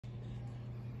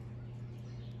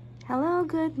Hello,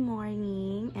 good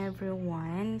morning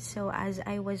everyone. So as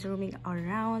I was roaming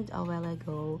around a while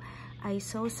ago, I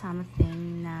saw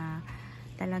something na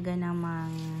talaga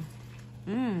namang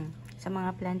sa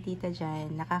mga plantita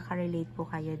dyan, nakaka-relate po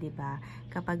kayo, 'di ba?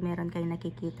 Kapag meron kayong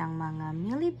nakikitang mga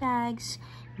mealybugs,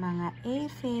 mga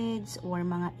aphids, or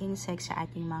mga insects sa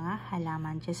ating mga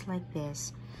halaman, just like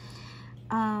this.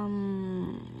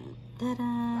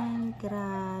 Taran,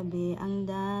 grabe, ang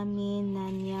dami na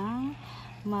niyang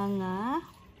mga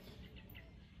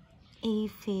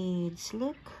aphids.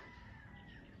 Look.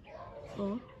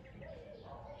 Oh.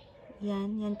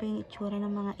 Yan pa yung itsura ng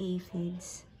mga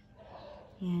aphids.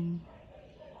 Yan.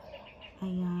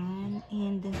 Ayan.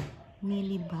 And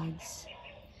mealybugs.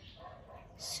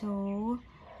 So,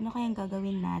 ano kayang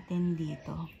gagawin natin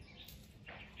dito?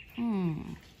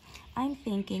 I'm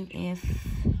thinking if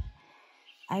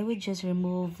I would just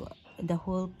remove the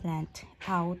whole plant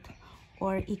out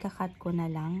or ikakat ko na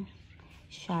lang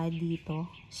siya dito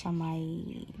sa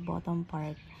may bottom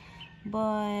part.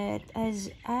 But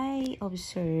as I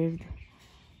observed,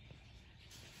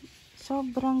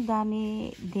 sobrang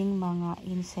dami ding mga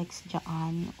insects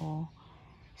dyan.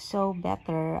 So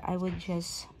better I would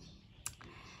just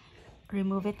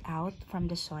remove it out from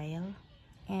the soil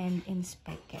and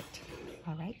inspect it.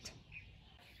 Alright?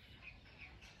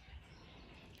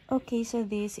 Okay, so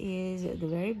this is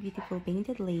the very beautiful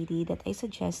painted lady that I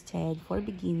suggested for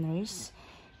beginners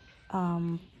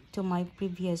to my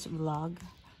previous vlog.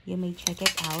 You may check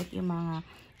it out, yung mga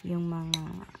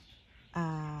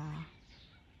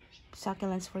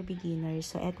succulents for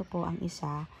beginners. So ito po ang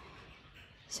isa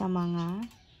sa mga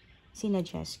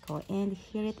sinuggest ko, and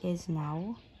here it is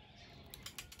now.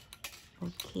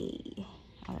 Okay,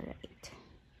 alright.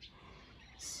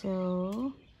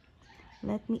 So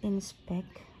let me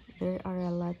inspect. There are a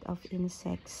lot of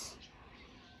insects.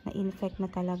 Na-infect na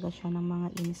talaga siya ng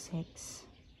mga insects.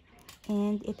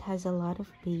 And it has a lot of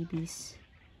babies.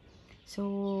 So,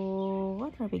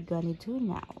 what are we gonna do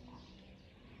now?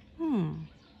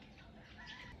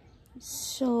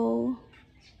 So,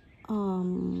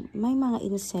 may mga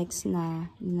insects na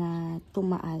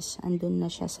tumaas. Andun na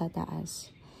siya sa taas.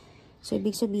 So,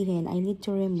 ibig sabihin, I need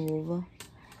to remove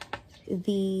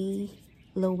the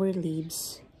lower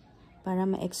leaves para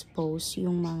ma-expose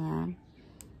yung mga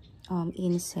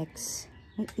insects.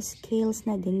 May scales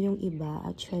na din yung iba,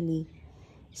 actually.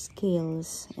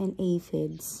 Scales and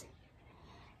aphids.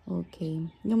 Okay.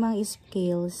 Yung mga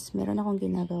scales, meron akong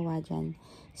ginagawa dyan.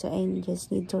 So, I just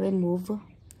need to remove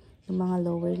yung mga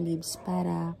lower leaves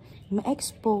para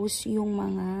ma-expose yung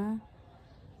mga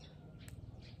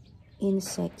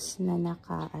insects na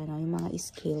yung mga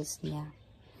scales niya.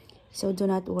 So, do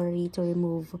not worry to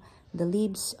remove the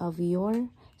leaves of your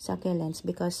succulents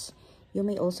because you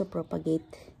may also propagate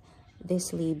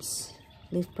these leaves,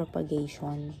 leaf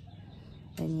propagation.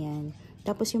 Ganyan.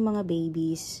 Tapos yung mga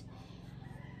babies,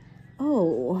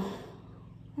 ano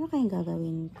kayang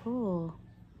gagawin ko?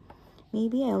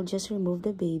 Maybe I'll just remove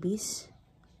the babies.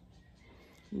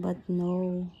 But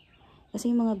no.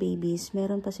 Kasi yung mga babies,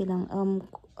 meron pa silang,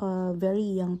 very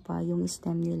young pa yung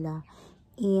stem nila.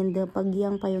 And pag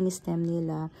young pa yung stem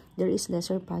nila, there is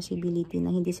lesser possibility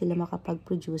na hindi sila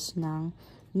makapag-produce ng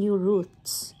new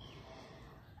roots.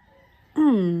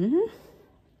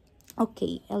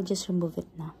 Okay, I'll just remove it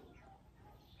now.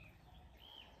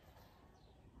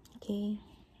 Okay.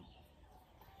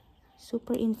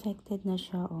 Super infected na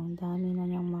siya. Ang dami na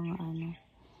niyang mga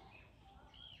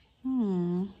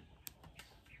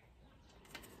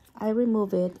I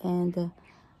remove it and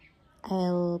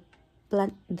I'll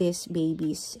plant these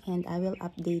babies and I will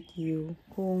update you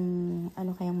kung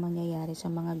ano kayang mangyayari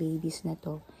sa mga babies na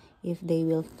to, if they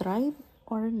will thrive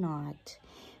or not.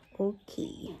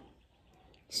 Okay,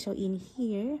 so in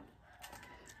here,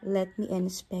 let me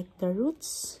inspect the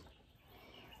roots.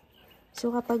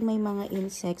 So kapag may mga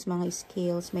insects, mga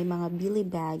scales, may mga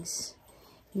mealybugs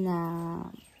na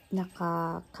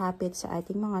nakakapit sa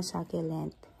ating mga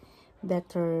succulent,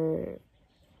 better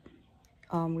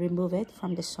remove it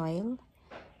from the soil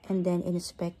and then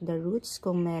inspect the roots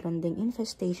kung meron ding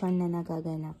infestation na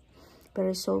nagaganap.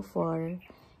 Pero so far,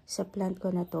 sa plant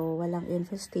ko na to, walang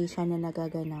infestation na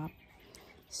nagaganap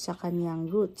sa kanyang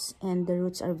roots, and the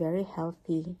roots are very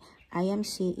healthy. I am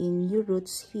seeing new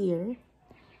roots here,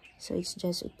 so it's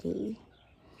just okay.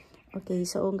 Okay,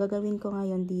 so ang gagawin ko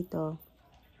ngayon dito,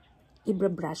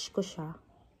 ibra-brush ko siya.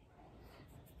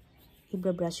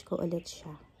 Ibra-brush ko ulit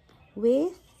siya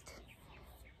with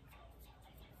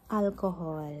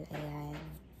alcohol. Ayan.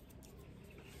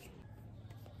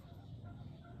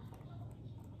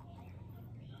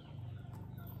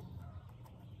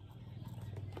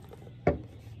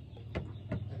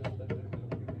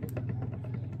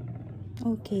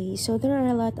 Okay, so there are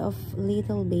a lot of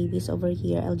little babies over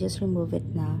here. I'll just remove it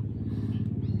na.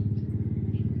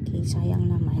 Okay, sayang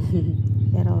naman.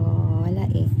 Pero wala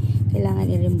eh. Kailangan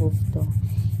i-remove to.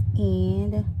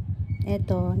 And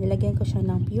eto, nilagyan ko siya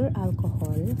ng pure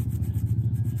alcohol.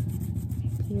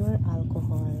 Pure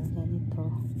alcohol. Ganito.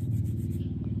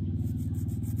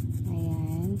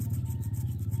 Ayan.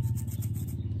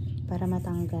 Para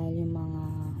matanggal yung mga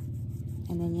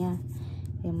ano niya,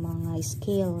 yung mga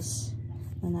scales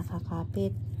na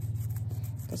nakakapit.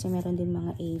 Kasi meron din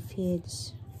mga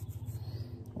aphids.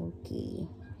 Okay.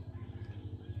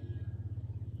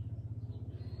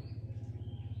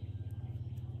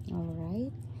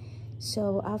 Alright.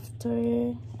 So, after,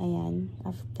 ayan,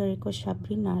 after ko siya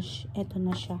brush, eto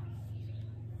na siya.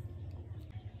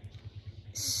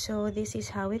 So, this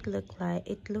is how it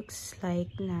looks like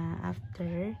na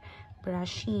after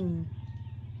brushing.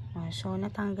 So,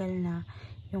 natanggal na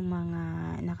yung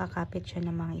mga nakakapit siya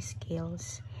ng mga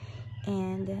scales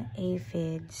and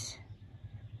aphids.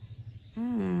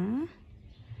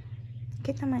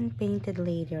 Kita man painted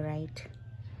lady, right?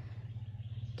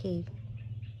 Okay.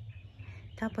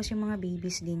 Tapos yung mga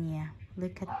babies din niya.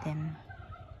 Look at them.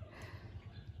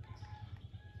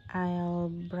 I'll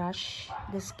brush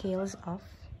the scales off.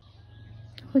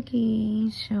 Okay,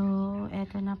 so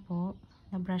eto na po.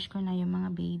 Na-brush ko na yung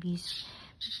mga babies.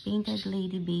 Painted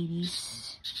lady babies.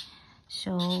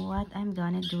 So, what I'm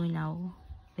gonna do now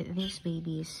with these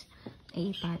babies,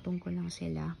 ay ipatong ko lang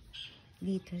sila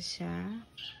dito sa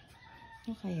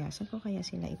saan ko kaya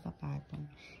sila ipapatong?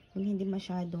 Kung hindi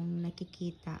masyadong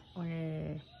nakikita or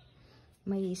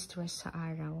may stress sa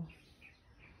araw.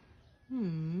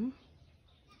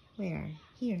 Where?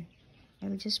 Here.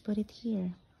 I'll just put it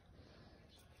here.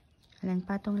 Alang,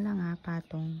 patong lang ha,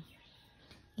 patong.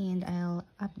 And I'll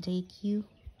update you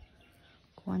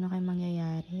kung ano kayo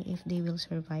mangyayari, if they will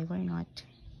survive or not.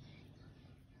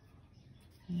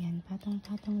 Ayan,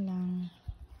 patong-patong lang.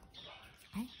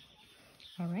 Ay.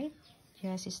 Alright.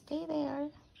 Just stay there.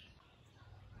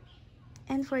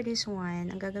 And for this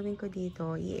one, ang gagawin ko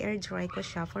dito, i-air dry ko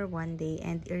siya for 1 day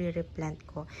and i-replant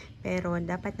ko. Pero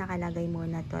dapat nakalagay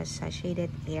muna to sa shaded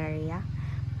area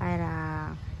para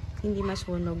hindi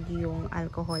masunog yung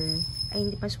alcohol, ay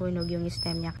hindi masunog yung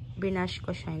stem niya. Brush ko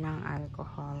siya ng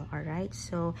alcohol. Alright?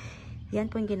 So,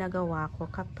 yan po yung ginagawa ko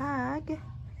kapag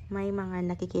may mga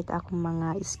nakikita akong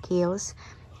mga scales,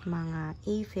 mga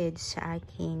aphids sa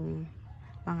aking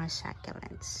mga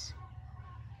succulents.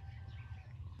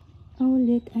 Oh,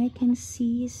 look, I can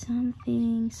see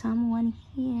someone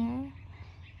here.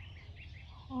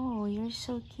 Oh, you're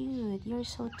so cute. You're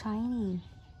so tiny.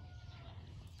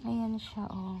 Ayan siya,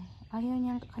 oh. Ayun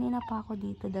yan, kanina pa ako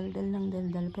dito, daldal ng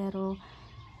daldal, pero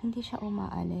hindi siya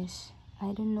umaalis.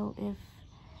 I don't know if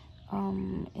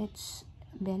it's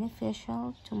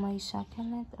beneficial to my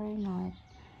succulent or not.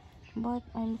 But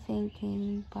I'm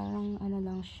thinking, parang ano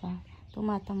lang siya,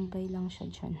 tumatambay lang siya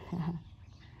dyan.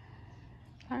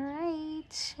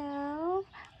 Alright, so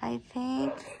I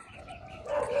think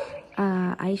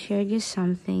I shared you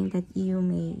something that you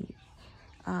may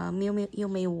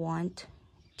want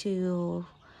to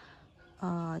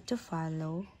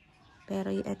follow. Pero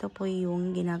ito po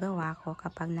yung ginagawa ko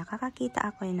kapag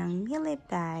nakakakita ako ng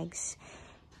millibags,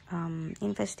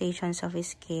 infestations of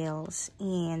scales,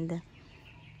 and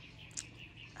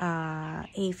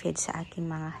aphids sa aking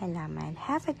mga halaman.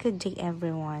 Have a good day,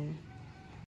 everyone.